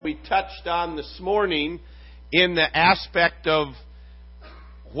touched on this morning in the aspect of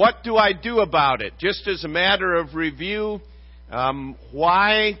what do I do about it? Just as a matter of review,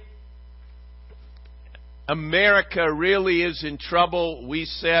 why America really is in trouble. We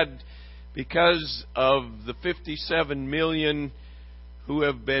said because of the 57 million who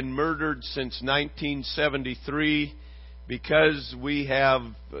have been murdered since 1973, because we have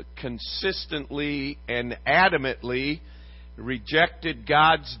consistently and adamantly rejected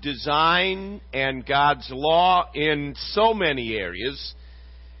God's design and God's law in so many areas,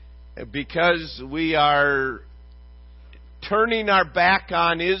 because we are turning our back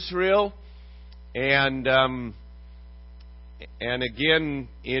on Israel, and again,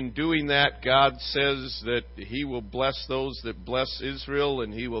 in doing that, God says that He will bless those that bless Israel,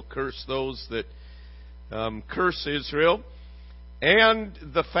 and He will curse those that curse Israel. And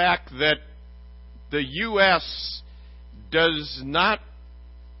the fact that the U.S. does not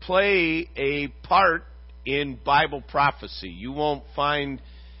play a part in Bible prophecy. You won't find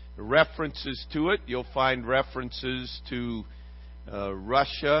references to it. You'll find references to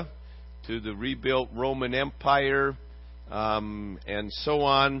Russia, to the rebuilt Roman Empire, and so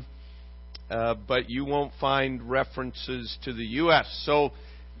on. But you won't find references to the U.S. So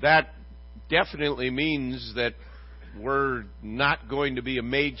that definitely means that we're not going to be a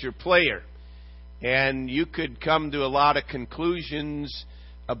major player. And you could come to a lot of conclusions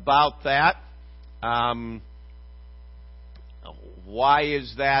about that. Why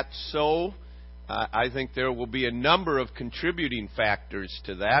is that so? I think there will be a number of contributing factors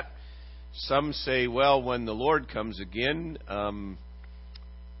to that. Some say, well, when the Lord comes again, there'll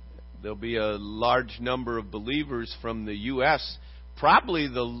be a large number of believers from the U.S. Probably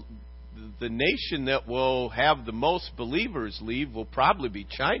the nation that will have the most believers leave will probably be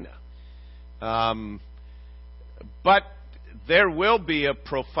China. But there will be a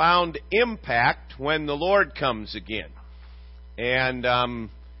profound impact when the Lord comes again. And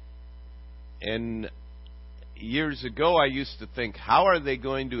years ago I used to think, how are they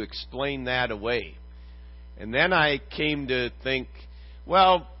going to explain that away? And then I came to think,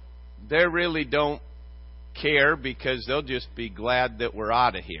 well, they really don't care, because they'll just be glad that we're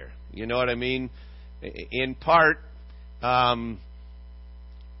out of here. You know what I mean? In part,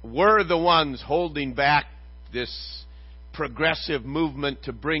 we're the ones holding back this progressive movement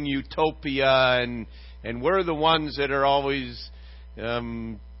to bring utopia, and we're the ones that are always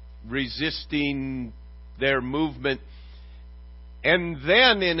resisting their movement. And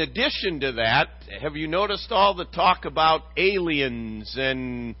then, in addition to that, have you noticed all the talk about aliens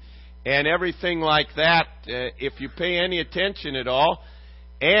and everything like that? If you pay any attention at all,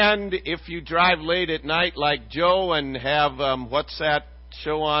 and if you drive late at night like Joe and have, what's that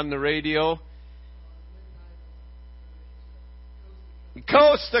show on the radio?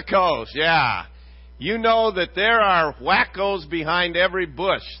 Coast to Coast, yeah. You know that there are wackos behind every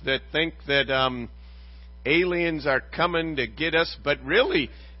bush that think that aliens are coming to get us. But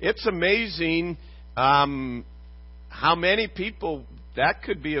really, it's amazing how many people, that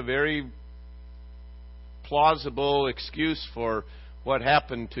could be a very plausible excuse for what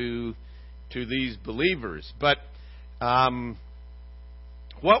happened to these believers. But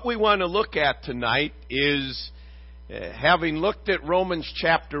what we want to look at tonight is, having looked at Romans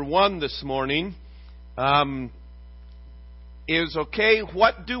chapter 1 this morning, is, okay,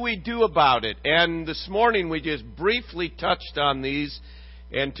 what do we do about it? And this morning we just briefly touched on these,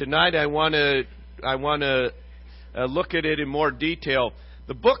 and tonight I want to look at it in more detail.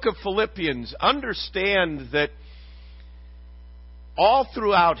 The book of Philippians, understand that all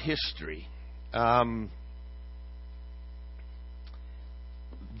throughout history, the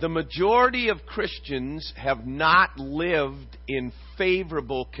majority of Christians have not lived in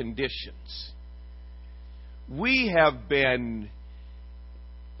favorable conditions. We have been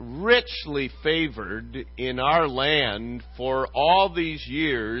richly favored in our land for all these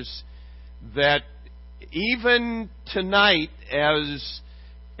years, that even tonight, as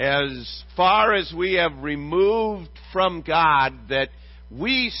far as we have removed from God, that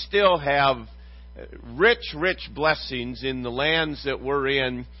we still have rich blessings in the lands that we're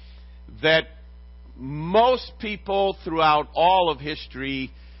in, that most people throughout all of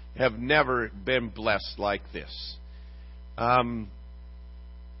history have never been blessed like this. When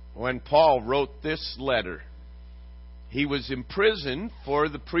Paul wrote this letter, he was imprisoned for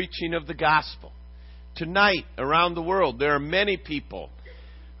the preaching of the gospel. Tonight, around the world, there are many people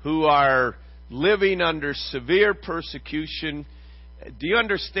who are living under severe persecution. Do you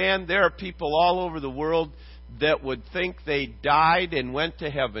understand? There are people all over the world that would think they died and went to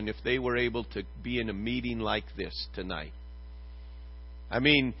heaven if they were able to be in a meeting like this tonight. I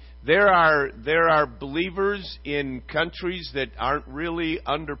mean, There are believers in countries that aren't really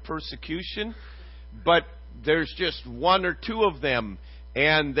under persecution, but there's just one or two of them,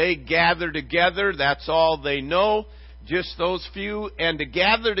 and they gather together. That's all they know, just those few, and to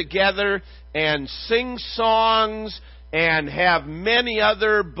gather together and sing songs and have many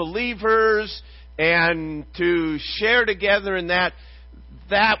other believers and to share together in that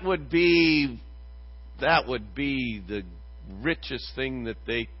would be the richest thing that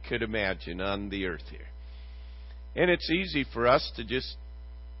they could imagine on the earth here. And it's easy for us to just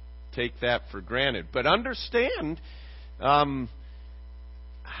take that for granted. But understand how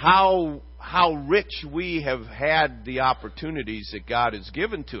rich we have had the opportunities that God has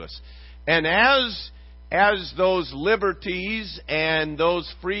given to us. And as those liberties and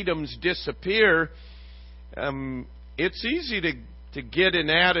those freedoms disappear, it's easy to get an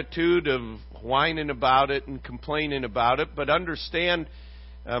attitude of whining about it and complaining about it, but understand,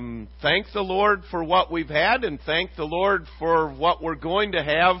 thank the Lord for what we've had, and thank the Lord for what we're going to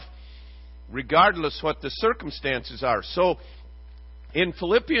have, regardless what the circumstances are. So, in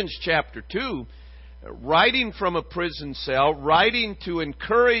Philippians chapter 2, writing from a prison cell, writing to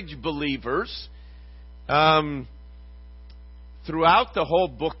encourage believers, throughout the whole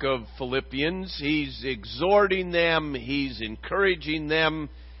book of Philippians, he's exhorting them, he's encouraging them,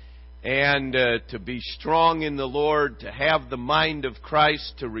 and to be strong in the Lord, to have the mind of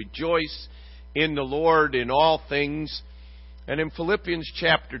Christ, to rejoice in the Lord in all things. And in Philippians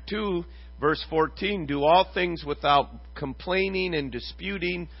chapter 2, verse 14, do all things without complaining and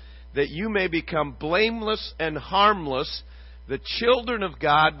disputing, that you may become blameless and harmless, the children of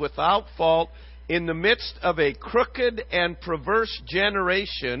God without fault, in the midst of a crooked and perverse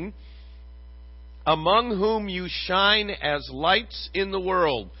generation, among whom you shine as lights in the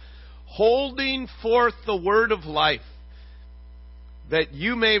world, holding forth the word of life, that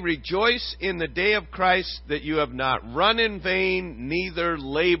you may rejoice in the day of Christ, that you have not run in vain, neither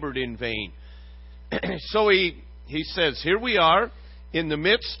labored in vain. So he says, here we are in the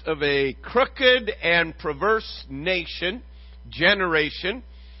midst of a crooked and perverse generation.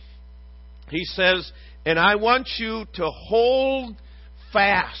 He says, and I want you to hold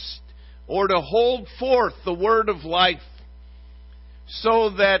fast, or to hold forth the word of life, so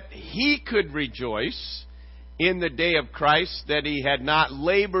that he could rejoice in the day of Christ, that he had not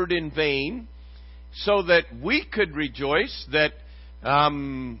labored in vain, so that we could rejoice, that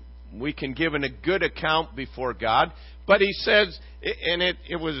we can give a good account before God. But he says, and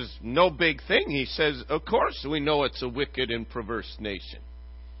it was no big thing, he says, of course we know it's a wicked and perverse nation.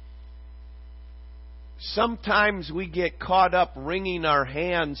 Sometimes we get caught up wringing our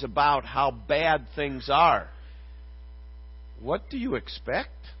hands about how bad things are. What do you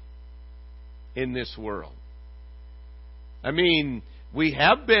expect in this world? I mean, we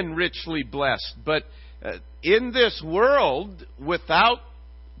have been richly blessed, but in this world, without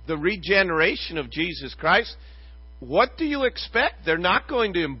the regeneration of Jesus Christ, what do you expect? They're not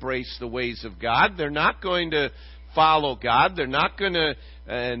going to embrace the ways of God. They're not going to follow God. They're not going to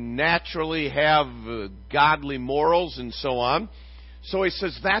naturally have godly morals and so on. So he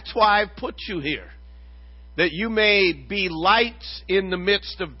says, that's why I've put you here, that you may be lights in the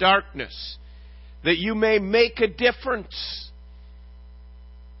midst of darkness, that you may make a difference.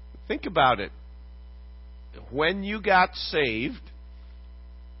 Think about it. When you got saved,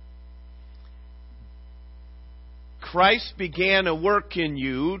 Christ began a work in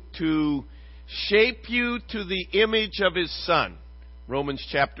you to shape you to the image of His Son. Romans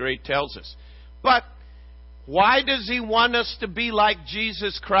chapter 8 tells us. But why does He want us to be like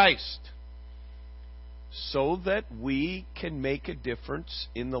Jesus Christ? So that we can make a difference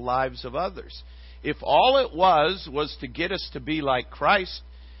in the lives of others. If all it was to get us to be like Christ,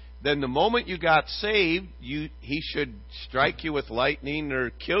 then the moment you got saved, He should strike you with lightning or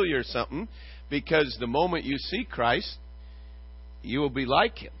kill you or something, because the moment you see Christ, you will be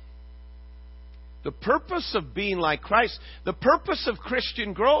like Him. The purpose of being like Christ, the purpose of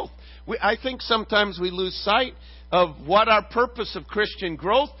Christian growth. I think sometimes we lose sight of what our purpose of Christian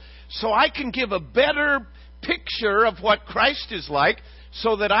growth, so I can give a better picture of what Christ is like,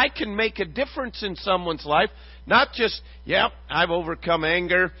 so that I can make a difference in someone's life. Not just, I've overcome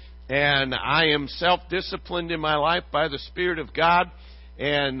anger, and I am self-disciplined in my life by the Spirit of God,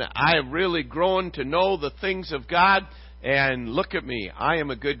 and I have really grown to know the things of God, and look at me, I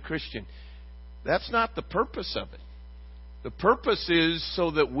am a good Christian. That's not the purpose of it. The purpose is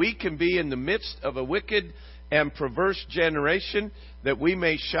so that we can be in the midst of a wicked and perverse generation, that we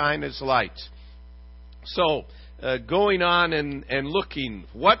may shine as lights. So, going on and looking,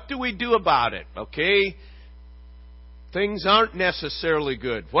 what do we do about it? Okay, Things aren't necessarily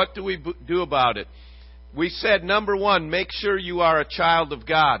good. What do we do about it? We said, number one, make sure you are a child of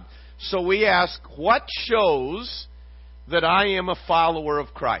God. So we ask, what shows that I am a follower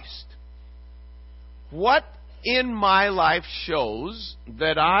of Christ? What in my life shows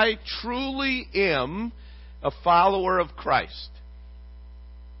that I truly am a follower of Christ?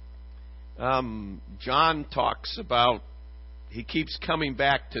 John talks about, he keeps coming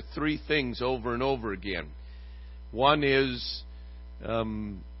back to three things over and over again. One is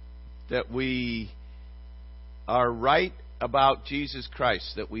that we are right about Jesus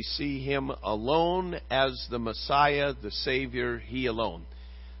Christ, that we see Him alone as the Messiah, the Savior, He alone.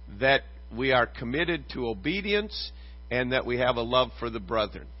 That we are committed to obedience, and that we have a love for the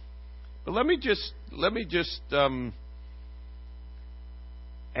brethren. But let me just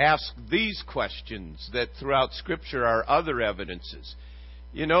ask these questions that throughout Scripture are other evidences.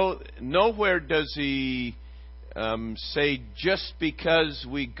 You know, nowhere does He say just because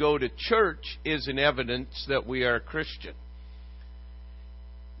we go to church is an evidence that we are a Christian.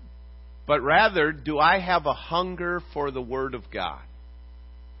 But rather, do I have a hunger for the Word of God?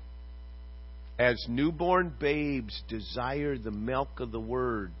 As newborn babes desire the milk of the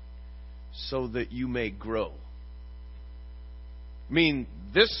Word so that you may grow. I mean,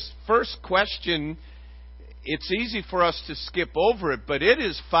 this first question, it's easy for us to skip over it, but it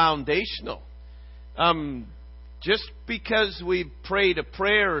is foundational. Just because we prayed a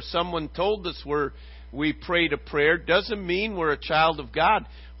prayer or someone told us we prayed a prayer doesn't mean we're a child of God.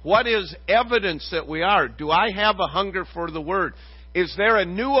 What is evidence that we are? Do I have a hunger for the Word? Is there a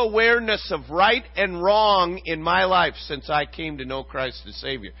new awareness of right and wrong in my life since I came to know Christ as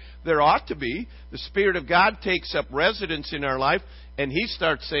Savior? There ought to be. The Spirit of God takes up residence in our life, and He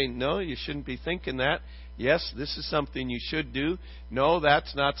starts saying, no, you shouldn't be thinking that. Yes, this is something you should do. No,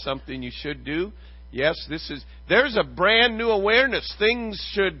 that's not something you should do. Yes, there's a brand new awareness. Things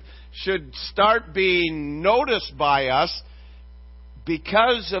should start being noticed by us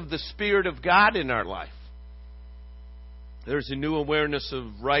because of the Spirit of God in our life. There's a new awareness of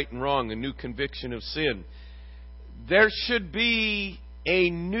right and wrong, a new conviction of sin. There should be a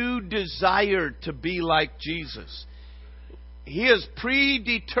new desire to be like Jesus. He has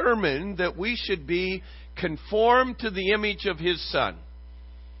predetermined that we should be conformed to the image of His Son.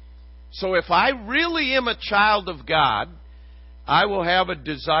 So if I really am a child of God, I will have a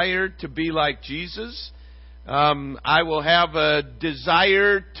desire to be like Jesus. I will have a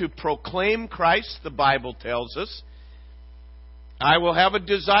desire to proclaim Christ, the Bible tells us. I will have a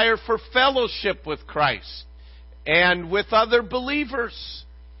desire for fellowship with Christ and with other believers.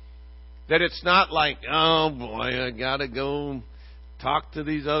 That it's not like, oh boy, I gotta go talk to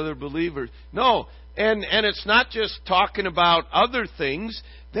these other believers. No, and it's not just talking about other things.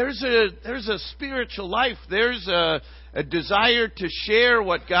 There's a spiritual life. There's a desire to share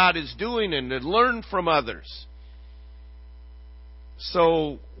what God is doing and to learn from others.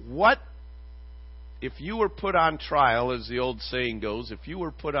 So what if you were put on trial, as the old saying goes, if you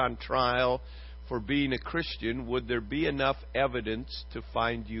were put on trial for being a Christian, would there be enough evidence to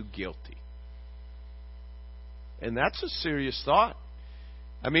find you guilty? And that's a serious thought.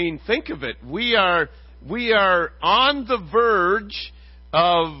 I mean, think of it. We are on the verge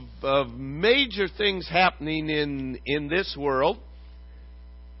of major things happening in this world.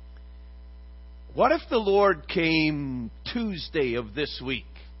 What if the Lord came Tuesday of this week?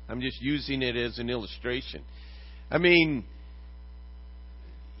 I'm just using it as an illustration. I mean,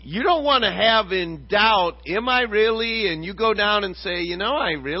 you don't want to have in doubt, am I really? And you go down and say,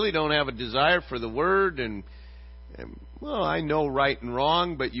 I really don't have a desire for the Word. And well, I know right and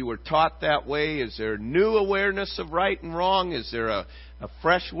wrong, but you were taught that way. Is there new awareness of right and wrong? Is there a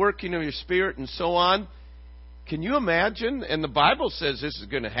fresh working of your spirit and so on? Can you imagine? And the Bible says this is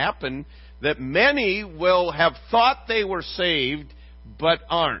going to happen, that many will have thought they were saved, but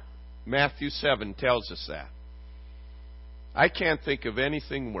aren't. Matthew 7 tells us that. I can't think of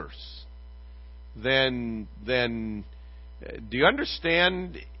anything worse than do you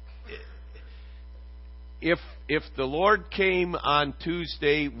understand? If the Lord came on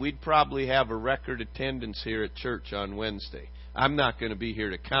Tuesday, we'd probably have a record attendance here at church on Wednesday. I'm not going to be here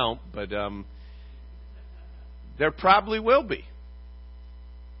to count, but there probably will be.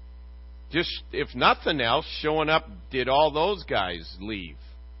 Just, if nothing else, showing up, did all those guys leave?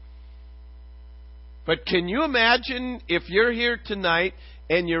 But can you imagine if you're here tonight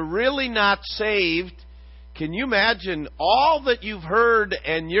and you're really not saved? Can you imagine all that you've heard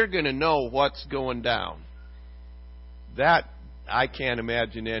and you're going to know what's going down? That, I can't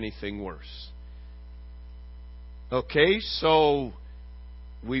imagine anything worse. Okay, so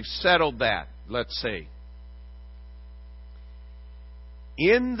we've settled that, let's say.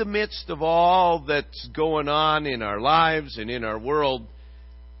 in the midst of all that's going on in our lives and in our world,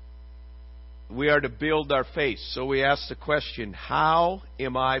 we are to build our faith. So we ask the question, how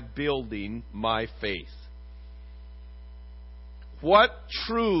am I building my faith? What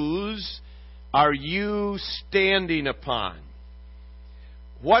truths are you standing upon?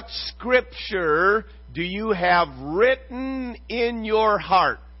 What scripture do you have written in your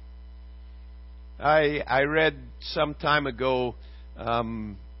heart? I read some time ago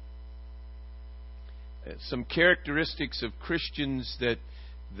some characteristics of Christians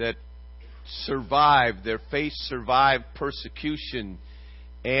that survived, their faith survived persecution.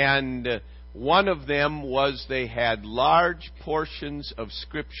 And one of them was they had large portions of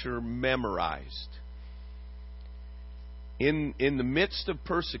Scripture memorized. In the midst of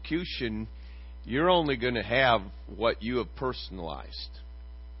persecution, you're only going to have what you have personalized.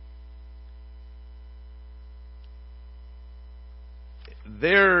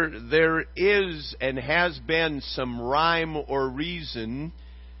 There is and has been some rhyme or reason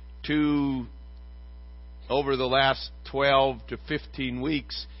to, over the last 12 to 15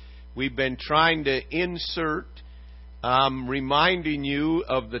 weeks, we've been trying to insert, reminding you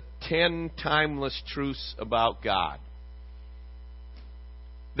of the 10 timeless truths about God.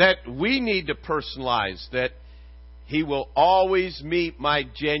 That we need to personalize, that He will always meet my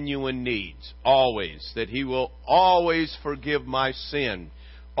genuine needs. Always. That He will always forgive my sin.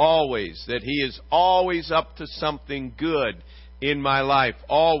 Always. That He is always up to something good in my life.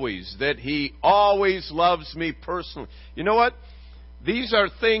 Always. That He always loves me personally. You know what? These are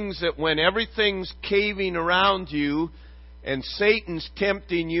things that when everything's caving around you and Satan's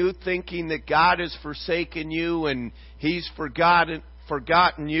tempting you, thinking that God has forsaken you and He's forgotten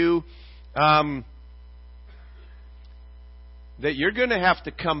you, that you're going to have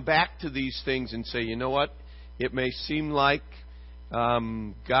to come back to these things and say, you know what? It may seem like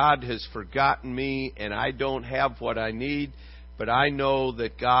God has forgotten me and I don't have what I need, but I know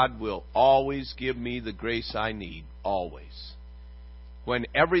that God will always give me the grace I need, always. When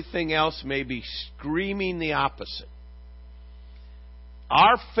everything else may be screaming the opposite.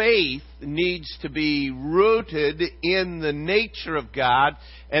 Our faith needs to be rooted in the nature of God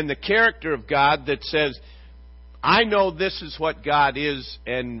and the character of God that says, I know this is what God is,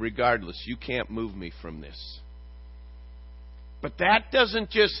 and regardless, you can't move me from this. But that doesn't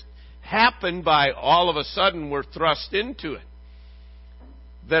just happen by all of a sudden we're thrust into it.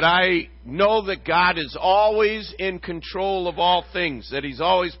 That I know that God is always in control of all things, that He's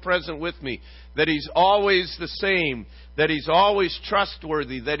always present with me, that He's always the same, that He's always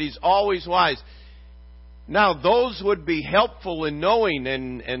trustworthy, that He's always wise. Now, those would be helpful in knowing,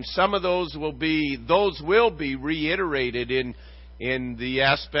 and some of those will be reiterated in the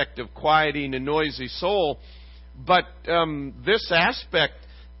aspect of quieting a noisy soul. But this aspect,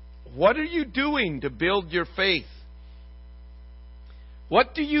 what are you doing to build your faith?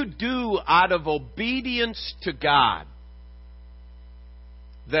 What do you do out of obedience to God?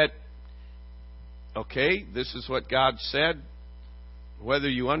 That, okay, this is what God said. Whether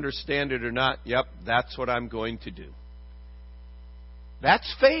you understand it or not, yep, that's what I'm going to do.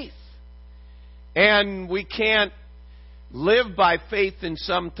 That's faith. And we can't live by faith in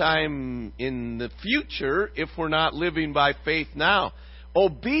some time in the future if we're not living by faith now.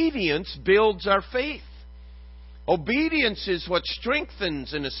 Obedience builds our faith. Obedience is what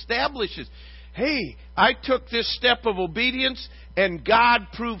strengthens and establishes. Hey, I took this step of obedience and God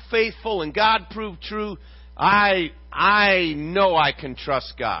proved faithful and God proved true. I know I can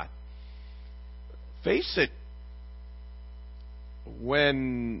trust God. Face it,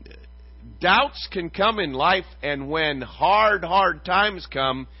 when doubts can come in life and when hard times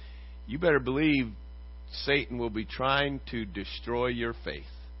come, you better believe Satan will be trying to destroy your faith.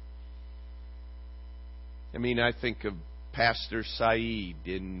 I mean, I think of Pastor Saeed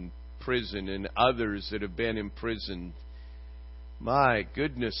in prison and others that have been imprisoned. My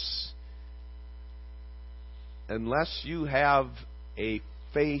goodness. Unless you have a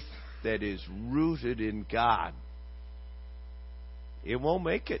faith that is rooted in God, it won't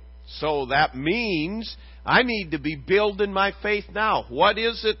make it. So that means I need to be building my faith now. What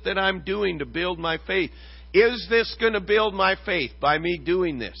is it that I'm doing to build my faith? Is this going to build my faith by me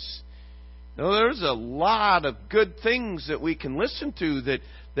doing this? Now, there's a lot of good things that we can listen to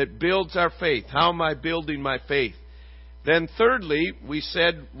that builds our faith. How am I building my faith? Then thirdly, we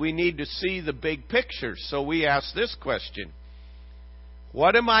said we need to see the big picture. So we asked this question.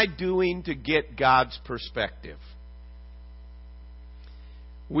 What am I doing to get God's perspective?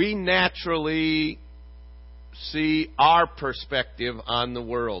 We naturally see our perspective on the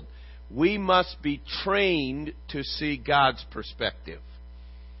world. We must be trained to see God's perspective.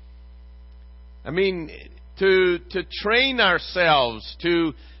 I mean, to train ourselves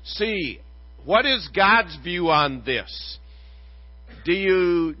to see what is God's view on this. Do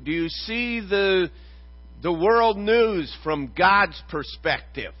you see the world news from God's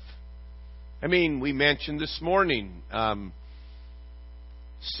perspective? I mean, we mentioned this morning,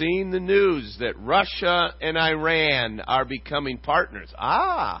 seeing the news that Russia and Iran are becoming partners.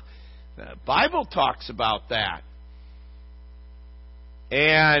 The Bible talks about that.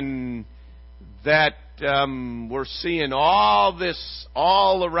 And that we're seeing all this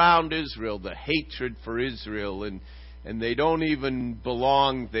all around Israel, the hatred for Israel, and they don't even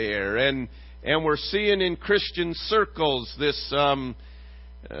belong there. And we're seeing in Christian circles this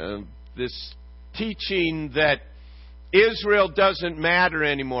teaching that Israel doesn't matter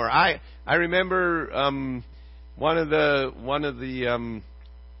anymore. I remember one of the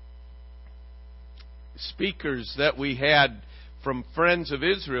speakers that we had from Friends of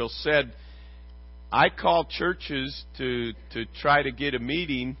Israel said, I call churches to try to get a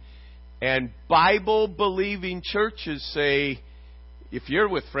meeting, and Bible-believing churches say, if you're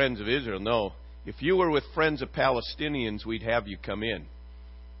with Friends of Israel, no. If you were with Friends of Palestinians, we'd have you come in.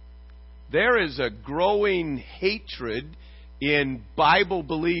 There is a growing hatred in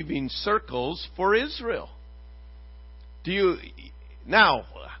Bible-believing circles for Israel. Now,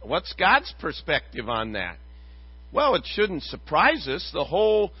 what's God's perspective on that? Well, it shouldn't surprise us. The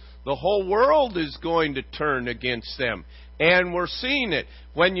whole world is going to turn against them. And we're seeing it.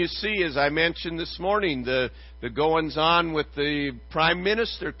 When you see, as I mentioned this morning, the goings-on with the Prime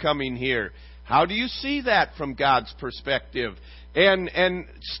Minister coming here. How do you see that from God's perspective? And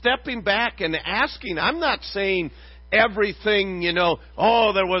stepping back and asking, I'm not saying everything, there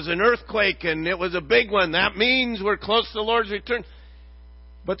was an earthquake and it was a big one. That means we're close to the Lord's return.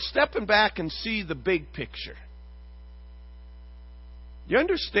 But stepping back and see the big picture. You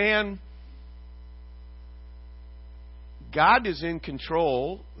understand? God is in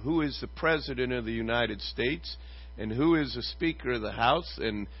control. Who is the President of the United States, and who is the Speaker of the House,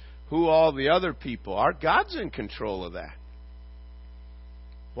 and who all the other people are. God's in control of that.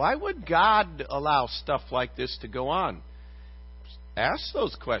 Why would God allow stuff like this to go on? Ask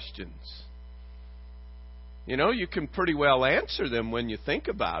those questions. You can pretty well answer them when you think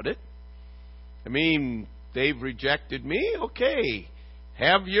about it. I mean, they've rejected me. Okay,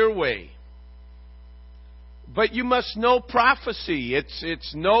 have your way. But you must know prophecy.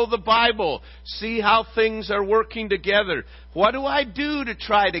 It's know the Bible. See how things are working together. What do I do to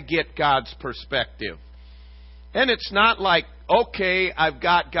try to get God's perspective? And it's not like, okay, I've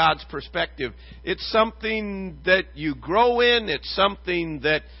got God's perspective. It's something that you grow in. It's something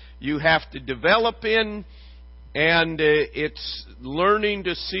that you have to develop in. And it's learning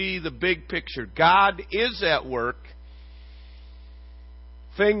to see the big picture. God is at work.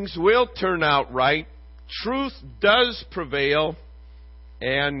 Things will turn out right. Truth does prevail,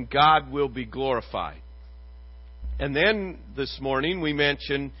 and God will be glorified. And then this morning we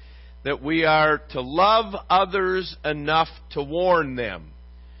mentioned that we are to love others enough to warn them.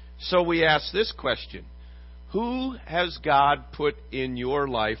 So we ask this question: who has God put in your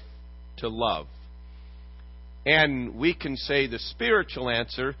life to love? And we can say the spiritual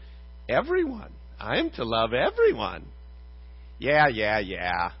answer, everyone. I am to love everyone.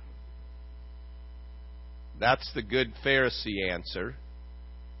 Yeah. That's the good Pharisee answer.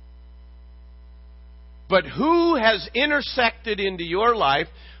 But who has intersected into your life?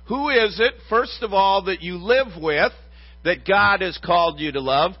 Who is it, first of all, that you live with, that God has called you to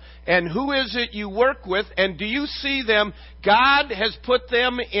love? And who is it you work with? And do you see them? God has put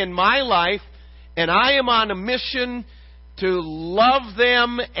them in my life, and I am on a mission to love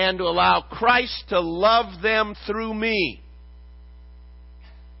them and to allow Christ to love them through me.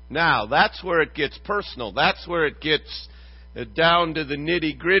 Now, that's where it gets personal. That's where it gets down to the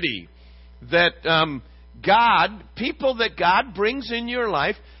nitty-gritty. That people that God brings in your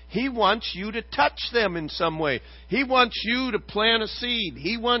life, He wants you to touch them in some way. He wants you to plant a seed.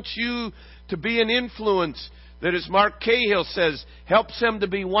 He wants you to be an influence that, as Mark Cahill says, helps them to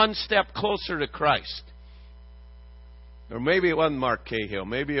be one step closer to Christ. Or maybe it wasn't Mark Cahill.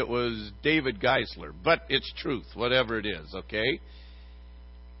 Maybe it was David Geisler. But it's truth, whatever it is, okay?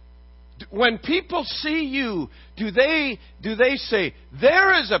 When people see you, do they say,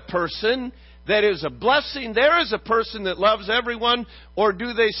 there is a person that is a blessing, there is a person that loves everyone? Or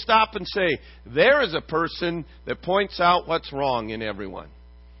do they stop and say, there is a person that points out what's wrong in everyone?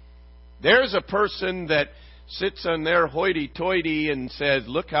 There's a person that sits on their hoity-toity and says,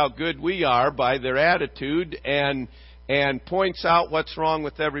 look how good we are, by their attitude, and points out what's wrong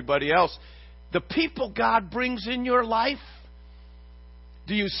with everybody else. The people God brings in your life,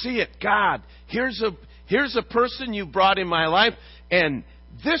 Do you see it? God, here's a person you brought in my life, and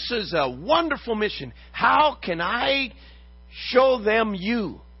this is a wonderful mission. How can I show them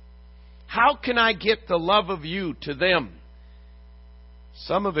you? How can I get the love of you to them?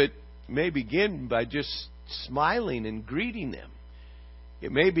 Some of it may begin by just smiling and greeting them.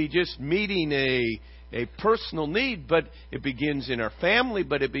 It may be just meeting a personal need, but it begins in our family,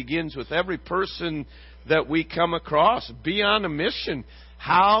 but it begins with every person that we come across. Be on a mission.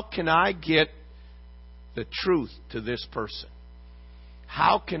 How can I get the truth to this person?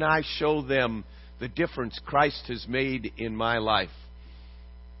 How can I show them the difference Christ has made in my life?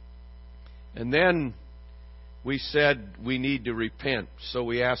 And then we said we need to repent. So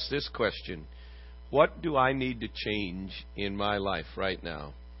we asked this question: what do I need to change in my life right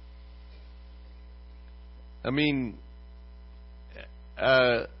now? I mean,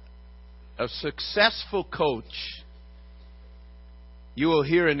 a successful coach, you will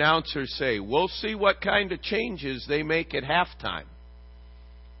hear announcers say, we'll see what kind of changes they make at halftime.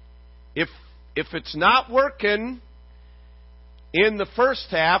 If it's not working in the first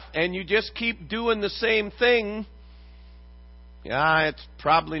half and you just keep doing the same thing, it's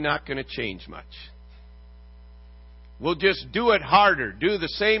probably not going to change much. We'll just do it harder, do the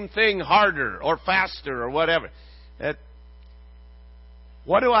same thing harder or faster or whatever.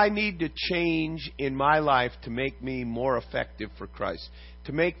 What do I need to change in my life to make me more effective for Christ?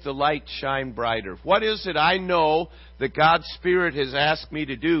 To make the light shine brighter? What is it I know that God's Spirit has asked me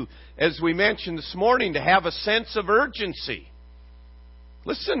to do? As we mentioned this morning, to have a sense of urgency.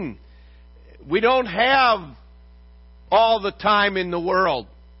 Listen, we don't have all the time in the world.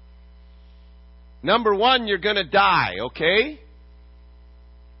 Number one, you're going to die, okay?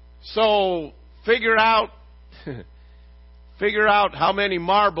 So figure out how many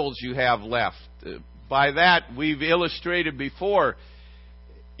marbles you have left. By that, we've illustrated before.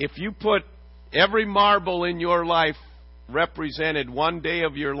 If you put every marble in your life represented one day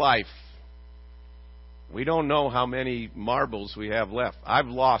of your life, we don't know how many marbles we have left. I've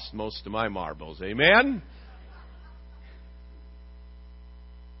lost most of my marbles. Amen?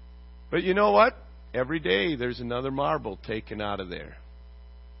 But you know what? Every day there's another marble taken out of there.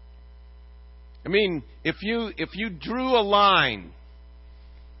 I mean, if you drew a line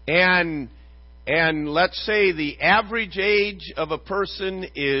and let's say the average age of a person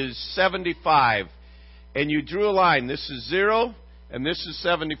is 75, and you drew a line, this is 0 and this is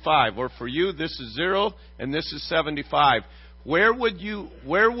 75, or for you this is 0 and this is 75. Where would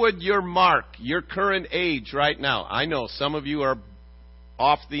your mark, your current age right now? I know some of you are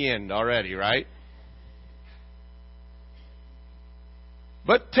off the end already, right?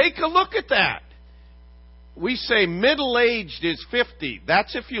 But take a look at that. We say middle-aged is 50.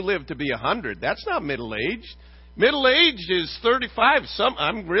 That's if you live to be 100. That's not middle-aged. Middle-aged is 35.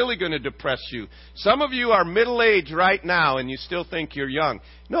 I'm really going to depress you. Some of you are middle-aged right now and you still think you're young.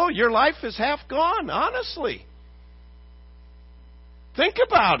 No, your life is half gone, honestly. Think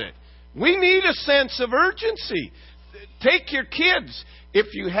about it. We need a sense of urgency. Take your kids.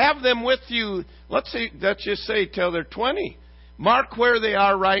 If you have them with you, let's just say till they're 20. Mark where they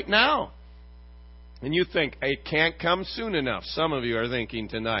are right now. And you think, it can't come soon enough. Some of you are thinking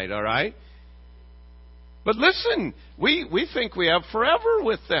tonight, all right? But listen, we think we have forever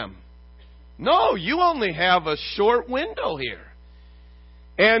with them. No, you only have a short window here.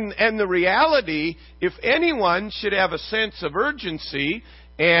 And the reality, if anyone should have a sense of urgency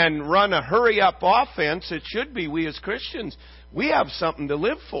and run a hurry-up offense, it should be we as Christians. We have something to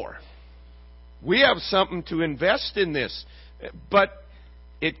live for. We have something to invest in this. But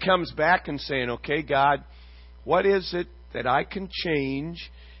it comes back and saying, okay, God, what is it that I can change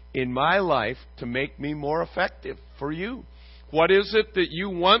in my life to make me more effective for you? What is it that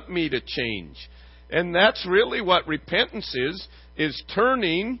you want me to change? And that's really what repentance is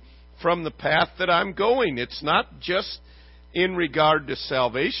turning from the path that I'm going. It's not just in regard to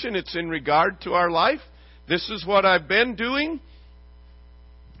salvation, it's in regard to our life. This is what I've been doing,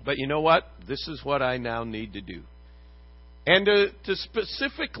 but you know what? This is what I now need to do. And to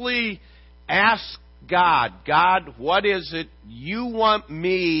specifically ask God, what is it you want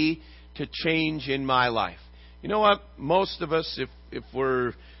me to change in my life? You know what? Most of us, if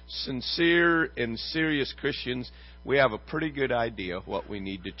we're sincere and serious Christians, we have a pretty good idea of what we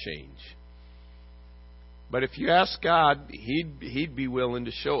need to change. But if you ask God, He'd be willing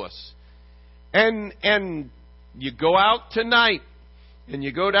to show us. And you go out tonight, and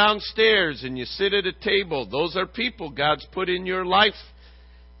you go downstairs and you sit at a table. Those are people God's put in your life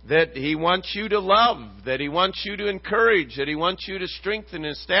that He wants you to love, that He wants you to encourage, that He wants you to strengthen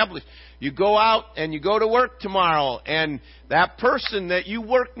and establish. You go out and you go to work tomorrow, and that person that you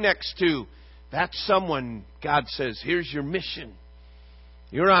work next to, that's someone God says, here's your mission.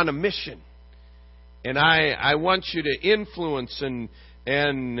 You're on a mission. And I want you to influence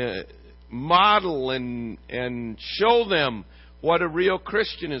and model and show them what a real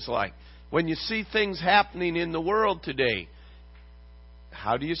Christian is like. When you see things happening in the world today,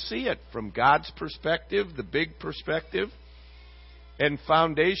 how do you see it? From God's perspective, the big perspective? And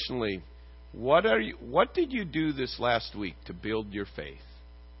foundationally, what did you do this last week to build your faith?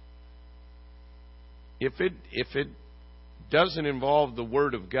 If it doesn't involve the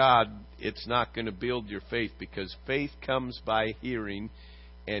Word of God, it's not going to build your faith, because faith comes by hearing,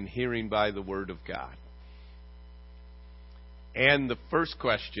 and hearing by the Word of God. And the first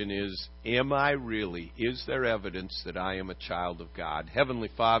question is, am I really? Is there evidence that I am a child of God? Heavenly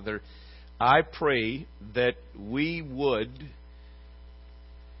Father, I pray that we would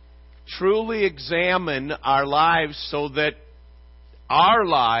truly examine our lives so that our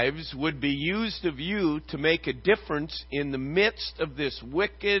lives would be used of You to make a difference in the midst of this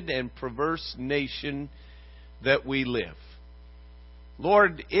wicked and perverse nation that we live.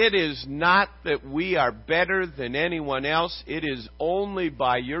 Lord, it is not that we are better than anyone else. It is only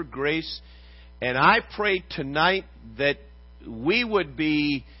by Your grace. And I pray tonight that we would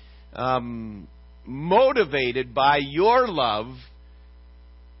be motivated by Your love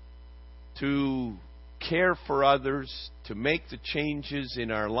to care for others, to make the changes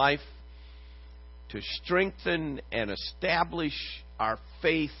in our life, to strengthen and establish our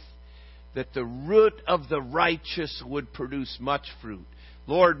faith, that the root of the righteous would produce much fruit.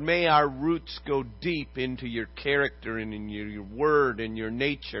 Lord, may our roots go deep into Your character and in Your word and Your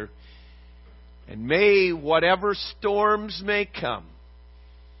nature. And may whatever storms may come,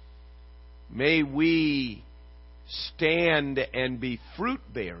 may we stand and be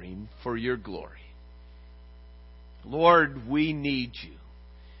fruit-bearing for Your glory. Lord, we need You.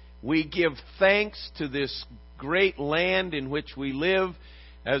 We give thanks to this great land in which we live.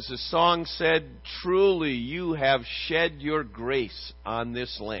 As the song said, truly You have shed Your grace on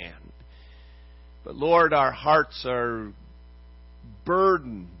this land. But Lord, our hearts are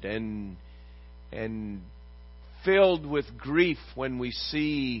burdened and filled with grief when we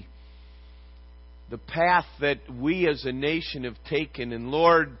see the path that we as a nation have taken. And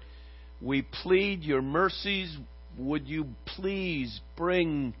Lord, we plead Your mercies. Would You please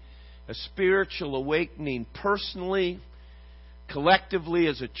bring a spiritual awakening personally, collectively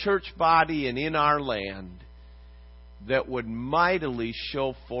as a church body and in our land, that would mightily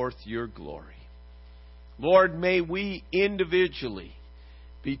show forth Your glory. Lord, may we individually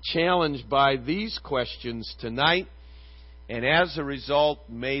be challenged by these questions tonight, and as a result,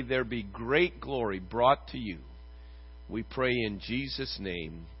 may there be great glory brought to You. We pray in Jesus'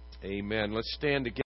 name. Amen. Let's stand together.